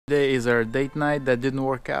Today is our date night that didn't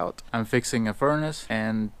work out. I'm fixing a furnace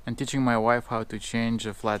and teaching my wife how to change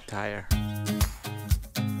a flat tire.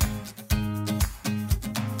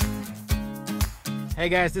 Hey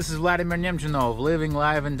guys, this is Vladimir Nemchinov, living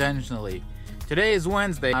life intentionally. Today is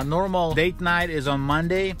Wednesday. Our normal date night is on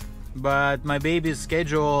Monday, but my baby's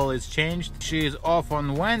schedule is changed. She is off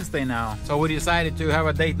on Wednesday now, so we decided to have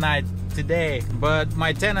a date night today. But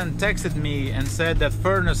my tenant texted me and said that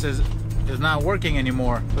furnace is not working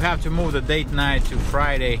anymore. We have to move the date night to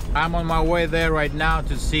Friday. I'm on my way there right now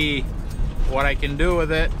to see what I can do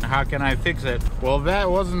with it. How can I fix it? Well, that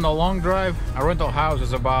wasn't a long drive. Our rental house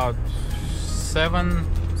is about seven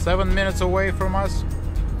minutes away from us,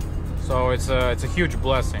 so it's a huge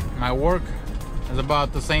blessing. My work is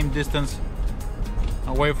about the same distance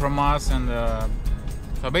away from us, and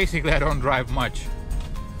so basically I don't drive much.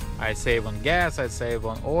 I save on gas, I save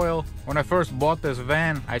on oil. When I first bought this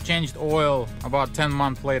van, I changed oil about 10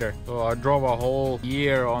 months later. So I drove a whole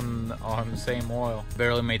year on the same oil.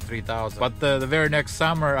 Barely made 3,000. But the very next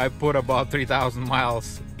summer, I put about 3,000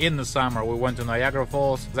 miles in the summer. We went to Niagara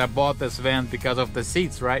Falls. I bought this van because of the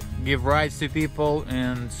seats, right? Give rides to people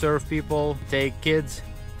and serve people, take kids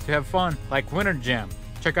to have fun, like Winter Jam.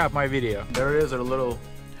 Check out my video. There is our little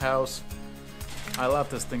house. I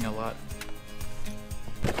love this thing a lot.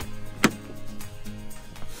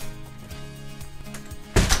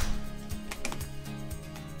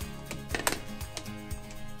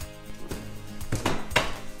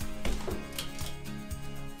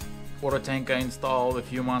 Water tank I installed a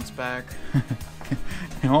few months back.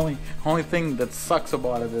 The only thing that sucks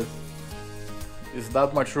about it is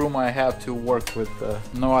that much room I have to work with.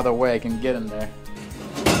 No other way I can get in there.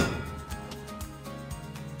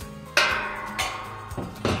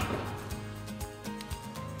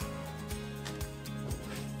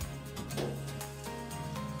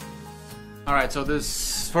 Alright, so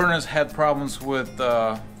this furnace had problems with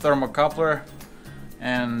thermocoupler,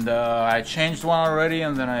 and I changed one already,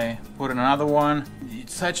 and then I put in another one.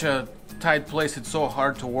 It's such a tight place, it's so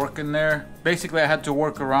hard to work in there. Basically I had to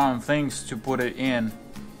work around things to put it in,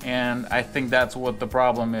 and I think that's what the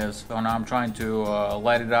problem is. So now I'm trying to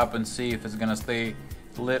light it up and see if it's gonna stay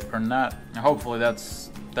lit or not. And hopefully that's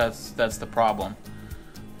the problem.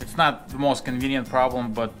 It's not the most convenient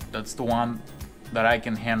problem, but that's the one that I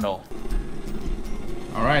can handle.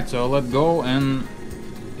 Alright, so let go and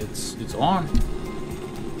it's on.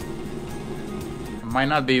 Might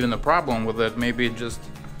not be even a problem with it, maybe it just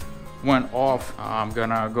went off. I'm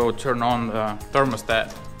gonna go turn on the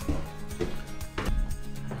thermostat.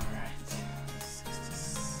 Alright.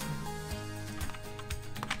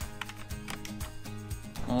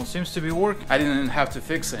 Well, it seems to be working. I didn't have to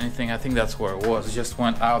fix anything, I think that's where it was. It just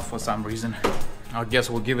went out for some reason. I guess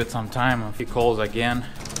we'll give it some time if he calls again.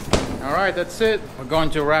 Alright, that's it. We're going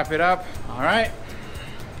to wrap it up. Alright.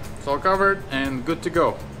 It's all covered and good to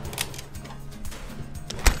go.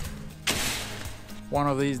 One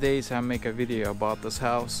of these days I'll make a video about this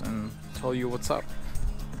house and tell you what's up.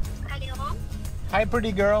 Hello. Hi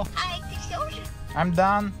pretty girl. Hi, I'm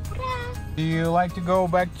done. Do you like to go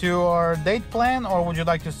back to our date plan, or would you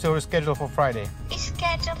like to still reschedule for Friday? It's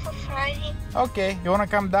scheduled for Friday. Okay, you wanna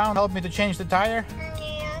come down, help me to change the tire?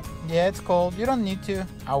 Yeah. Yeah, it's cold. You don't need to.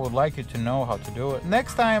 I would like you to know how to do it.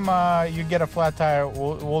 Next time you get a flat tire,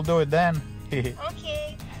 we'll do it then.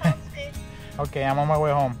 Okay, sounds good. Okay, I'm on my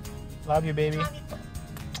way home. Love you, baby. Love you.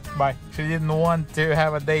 Bye. She didn't want to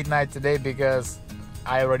have a date night today because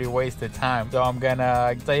I already wasted time. So I'm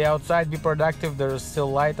gonna stay outside, be productive. There's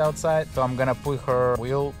still light outside. So I'm gonna put her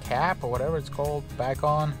wheel cap or whatever it's called back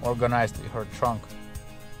on, organize her trunk.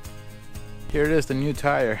 Here it is, the new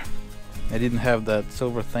tire. I didn't have that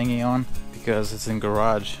silver thingy on because it's in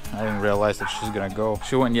garage. I didn't realize that she's gonna go.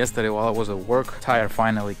 She went yesterday while I was at work. Tire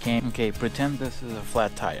finally came. Okay, pretend this is a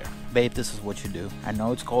flat tire. Babe, this is what you do. I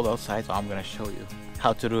know it's cold outside, so I'm gonna show you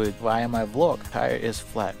how to do it via my vlog. Tire is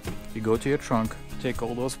flat. You go to your trunk, take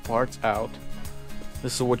all those parts out.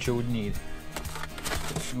 This is what you would need.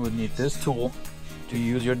 You would need this tool to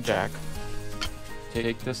use your jack.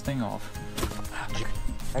 Take this thing off.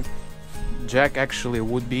 Jack actually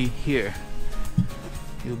would be here.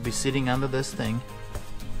 You'll be sitting under this thing.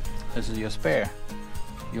 This is your spare.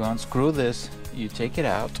 You unscrew this, you take it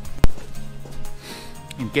out.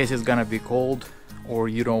 In case it's gonna be cold or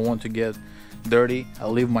you don't want to get dirty,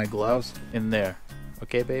 I'll leave my gloves in there.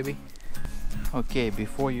 Okay, baby? Okay,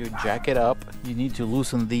 before you jack it up, you need to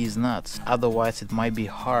loosen these nuts. Otherwise, it might be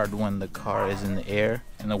hard when the car is in the air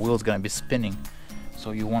and the wheel's gonna be spinning.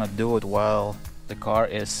 So you wanna do it while the car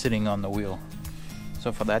is sitting on the wheel.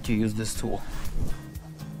 So for that, you use this tool.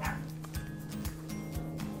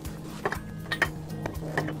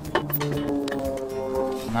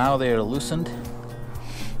 now they are loosened.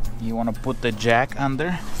 You want to put the jack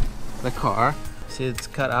under the car. See, it's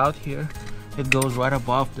cut out here. It goes right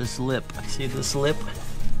above this lip. See this lip?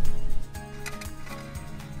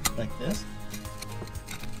 Like this.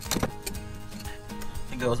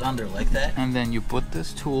 It goes under like that. And then you put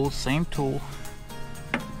this tool, same tool.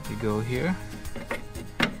 You go here.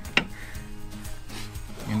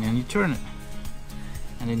 And then you turn it.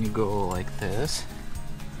 And then you go like this.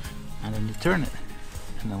 And then you turn it.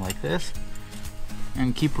 And then like this.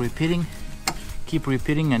 And keep repeating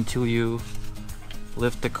until you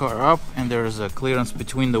lift the car up and there's a clearance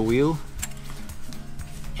between the wheel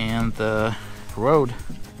and the road.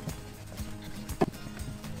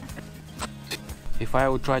 If I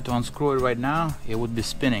would try to unscrew it right now, it would be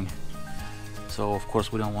spinning, so of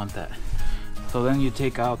course we don't want that. So then you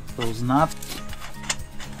take out those nuts.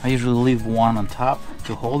 I usually leave one on top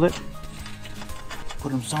to hold it,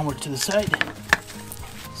 put them somewhere to the side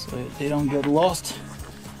so they don't get lost,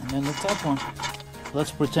 and then the top one.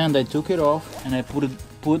 Let's pretend I took it off and I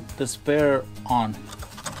put the spare on.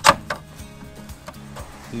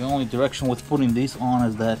 The only direction with putting these on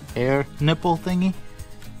is that air nipple thingy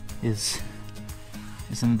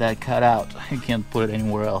isn't that cut out. I can't put it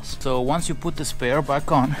anywhere else. So once you put the spare back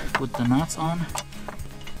on, put the nuts on,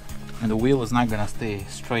 and the wheel is not gonna stay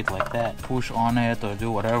straight like that. Push on it or do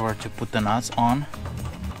whatever to put the nuts on.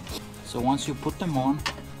 So once you put them on,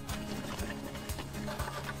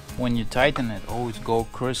 when you tighten it, always go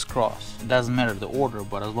crisscross. It doesn't matter the order,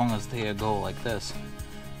 but as long as they go like this,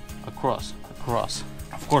 across.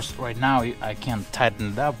 Of course, right now I can't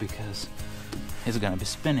tighten it up because it's gonna be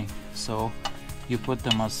spinning. So you put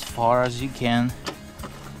them as far as you can.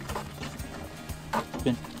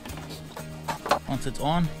 Spin. Once it's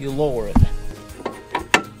on, you lower it.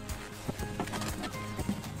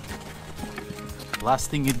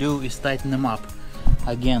 Last thing you do is tighten them up.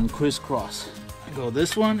 Again, crisscross. Go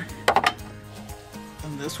this one,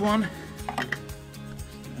 and this one,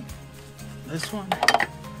 this one,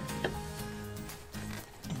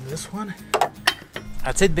 and this one.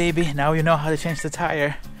 That's it, baby. Now you know how to change the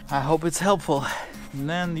tire. I hope it's helpful. And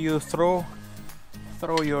then you throw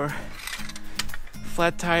your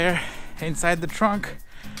flat tire inside the trunk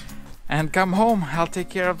and come home. I'll take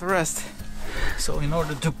care of the rest. So in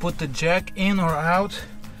order to put the jack in or out,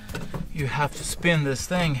 you have to spin this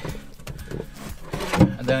thing.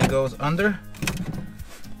 And then it goes under,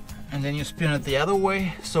 and then you spin it the other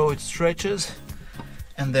way so it stretches,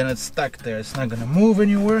 and then it's stuck there. It's not gonna move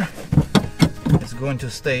anywhere. It's going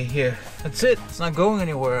to stay here. That's it. It's not going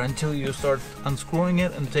anywhere until you start unscrewing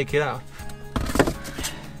it and take it out.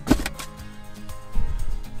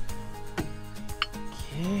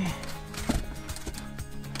 Okay.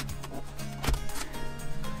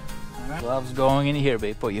 Alright. Gloves going in here,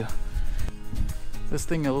 babe, for you. This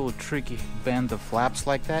thing a little tricky. Bend the flaps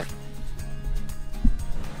like that.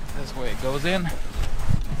 This way it goes in.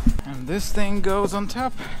 And this thing goes on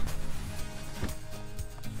top.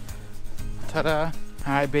 Ta-da!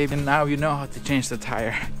 Alright, baby, now you know how to change the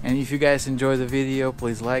tire. And if you guys enjoy the video,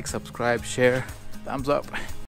 please like, subscribe, share, thumbs up.